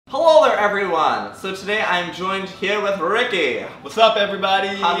everyone! So today I'm joined here with Ricky. What's up, everybody?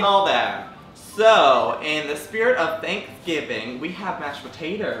 Hello there. So, in the spirit of Thanksgiving, we have mashed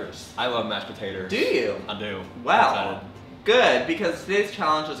potatoes. I love mashed potatoes. Do you? I do. Well, good, because today's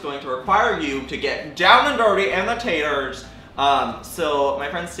challenge is going to require you to get down and dirty in the taters. So my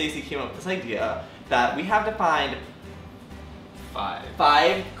friend Stacy came up with this idea that we have to find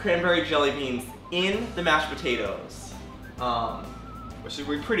five cranberry jelly beans in the mashed potatoes. Which would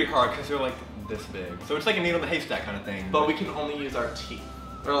be pretty hard because they're like this big. So it's like a needle in the haystack kind of thing. But we can only use our teeth.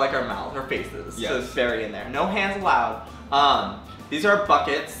 Or like our mouth, our faces. Yes. So it's very in there. No hands allowed. These are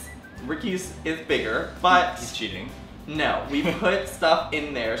buckets. Ricky's is bigger, but he's cheating. No, we put stuff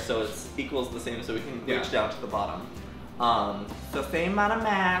in there so it equals the same so we can reach down to the bottom. So same amount of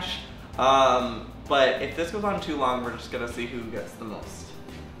mash. But if this goes on too long, we're just gonna see who gets the most.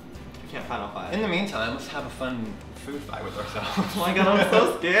 We can't final five. In the meantime, let's have a fun food fight with ourselves. Oh my god, I'm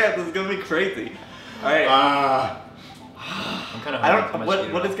so scared. This is gonna be crazy. Alright. I'm kind of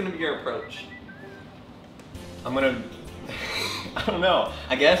what is gonna be your approach? I'm gonna I don't know.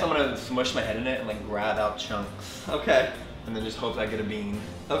 I guess I'm gonna smush my head in it and like grab out chunks. Okay. And then just hope I get a bean.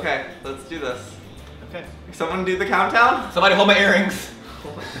 Okay, let's do this. Okay. Someone do the countdown? Somebody hold my earrings.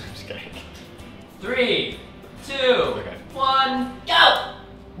 Just kidding. 3, 2, 1, go!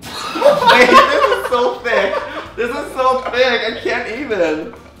 Wait, this is so thick. This is so thick. I can't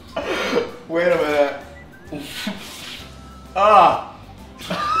even. Wait a minute. I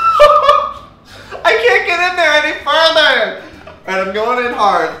can't get in there any further. Alright, I'm going in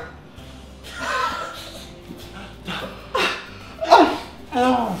hard.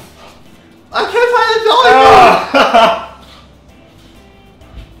 I can't find the jelly bean.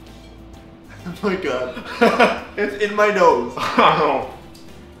 Oh my god. It's in my nose.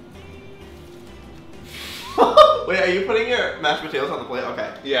 Wait, are you putting your mashed potatoes on the plate?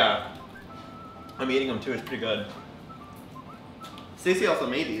 Okay. Yeah. I'm eating them too, it's pretty good. Stacey also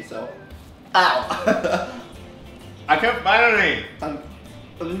made these, so. Ow! I can't find any! I'm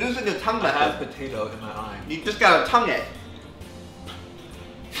losing a tongue I method. have potato in my eye. You just gotta tongue it.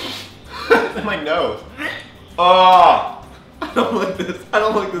 It's in my nose. Oh! I don't like this. I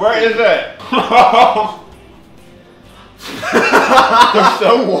don't like this. Where is it? They're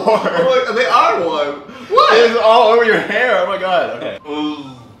so warm. Oh my, they are warm. What? It's all over your hair. Oh my god. Okay.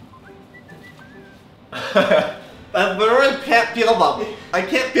 I literally can't feel them. I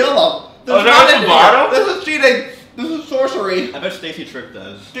can't feel them. Oh, they're at the bottom? This is cheating. This is sorcery. I bet Stacy tricked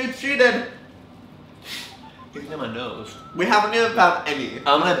us. Dude cheated. He's in my nose. We haven't even found any.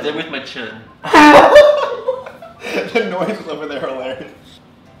 I'm gonna dip with my chin. The noises over there are hilarious.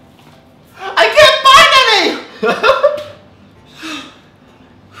 I can't find any!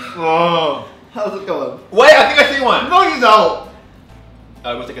 Oh. How's it going? Wait, I think I see one. No, you don't.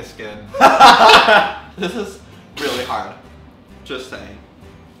 It was like a skin. This is really hard. Just saying.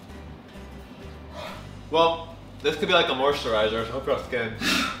 Well, this could be like a moisturizer, so hope your skin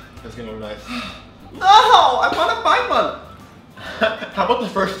is gonna be nice. No! I want to find one! How about the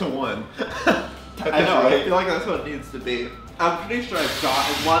first to one? I know, I feel like that's what it needs to be. I'm pretty sure I've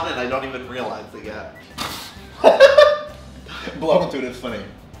gotten one and I don't even realize it yet. Blow into it, it's funny.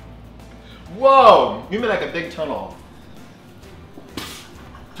 Whoa! You made like a big tunnel.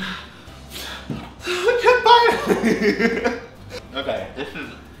 I can't find it! Okay, this is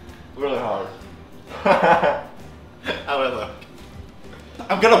really hard. How do I look?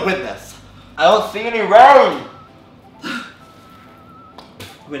 I'm gonna win this. I don't see any round!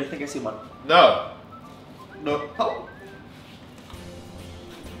 Wait, I think I see one. No. No. Oh.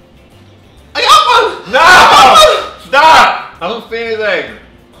 I got one! No! Stop! I don't see anything.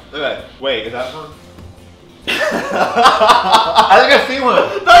 Okay, wait, is that one? I think I see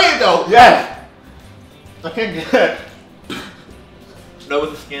one. No, you don't. Yes! I can't get it. No,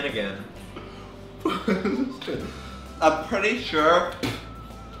 with the skin again. I'm pretty sure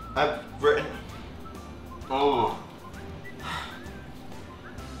I've written. Oh.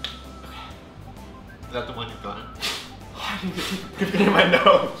 Is that the one you've gotten? Keep getting in my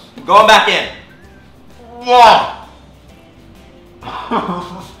nose. I'm going back in. Whoa!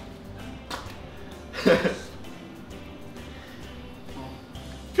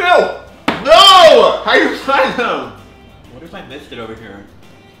 Two! No! How do you find them? What if I missed it over here?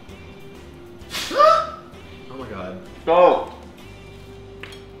 Oh my god. Go!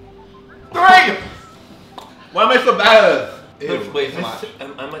 3! Why am I so bad at this? There's way too much.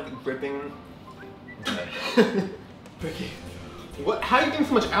 I'm like gripping. Okay. Ricky. What? How are you getting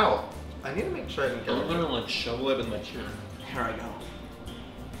so much out? I need to make sure I can get I'm it. gonna like shovel it with my chin. Here I go.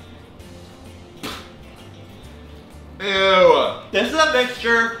 Ew! This is a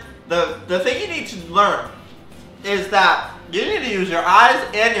mixture The thing you need to learn is that you need to use your eyes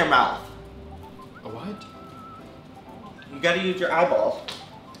and your mouth. A what? You gotta use your eyeballs.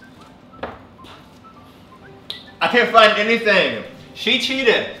 I can't find anything. She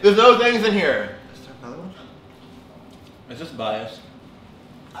cheated. There's no things in here. Is there another one? Is this biased?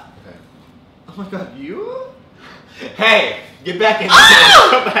 Okay. Oh my god, you? Hey, get back in here. Ah!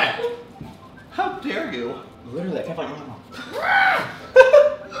 Come back. How dare you? Literally, I can't find anything.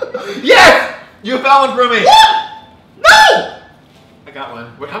 Yes! You found one for me. What? No! I got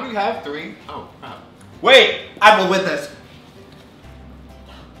one. Wait, how many do you have? 3? Oh, wow. Wait! I will win this.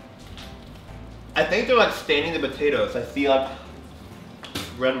 I think they're like staining the potatoes. I see like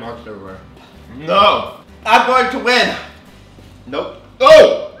red marks everywhere. No! I'm going to win. Nope.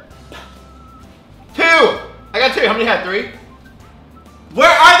 Oh! 2! I got 2. How many had 3? Where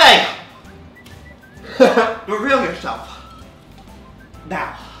are they? Reveal yourself.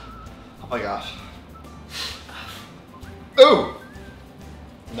 Now. Oh my gosh. Ooh!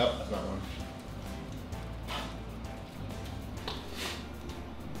 Nope, that's not one.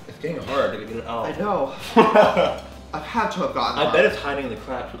 It's getting hard to get it out. I know. I've had to have gotten I one. bet it's hiding in the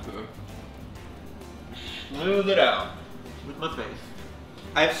cracks with her. Smooth it out. With my face.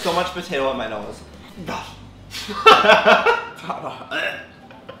 I have so much potato on my nose. You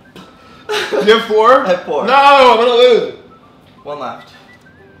have 4? I have 4. No, I'm gonna lose. One left.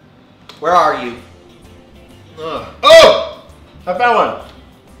 Where are you? Oh! I found one.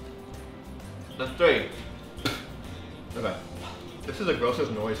 That's 3. Okay. This is the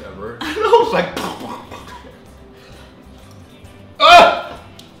grossest noise ever. It's like. Ah!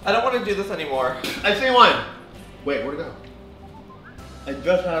 I don't want to do this anymore. I see one. Wait, where'd it go? I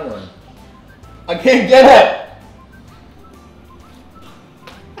just had one. I can't get it.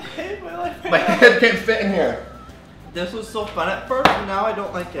 I hate my life right My now. head can't fit in here. This was so fun at first, and now I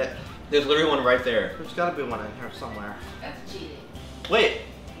don't like it. There's literally one right there. There's gotta be one in here somewhere. That's cheating. Wait.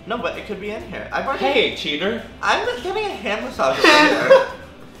 No, but it could be in here. I've already... Hey, cheater. I'm just getting a hand massage in here.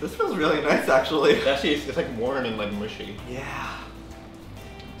 This feels really nice, actually. Actually, it's like worn and like mushy. Yeah.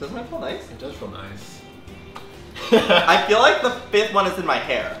 Doesn't it feel nice? It does feel nice. I feel like the 5th one is in my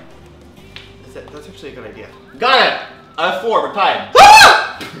hair. Is it? That's actually a good idea. Got it. I have 4. We're tied.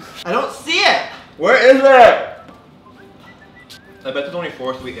 I don't see it. Where is it? I bet there's only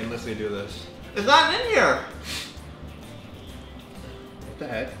 4, so we endlessly do this. It's not in here. What the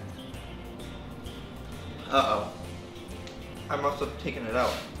heck? Uh-oh. I must have taken it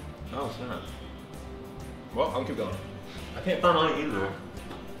out. Oh, it's not. Well, I'll keep going. I can't find mine either.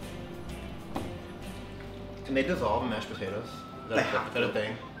 Can they dissolve in mashed potatoes? Is They have is that a to.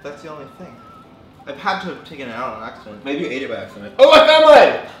 thing? That's the only thing. I've had to have taken it out on accident. Maybe you ate it by accident. Oh, I found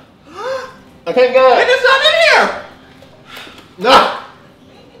mine! I can't get it! It's not in here! No!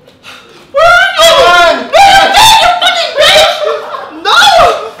 Where are you? Come on! No, you did, you fucking bitch! No!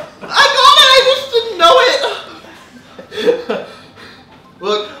 I got it, I just didn't know it!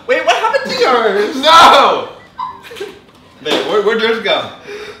 Look. Wait, what happened to yours? No! Wait, where'd yours go?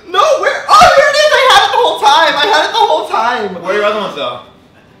 No, where? Oh, here it is! I had it the whole time! I had it the whole time! Where are your other ones though?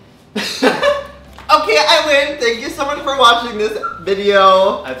 Okay, I win. Thank you so much for watching this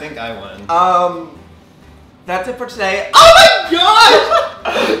video. I think I won. That's it for today. Oh my god!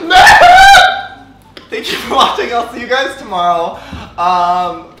 No! Thank you for watching. I'll see you guys tomorrow.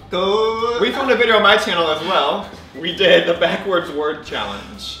 Go. We filmed a video on my channel as well. We did the backwards word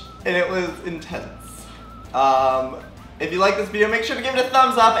challenge. And it was intense. If you like this video, make sure to give it a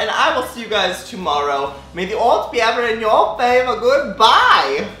thumbs up, and I will see you guys tomorrow. May the odds be ever in your favor.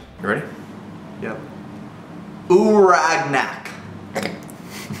 Goodbye. You ready? Yep. Uragnak.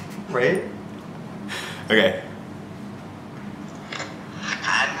 Right? Okay.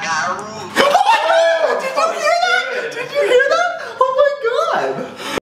 And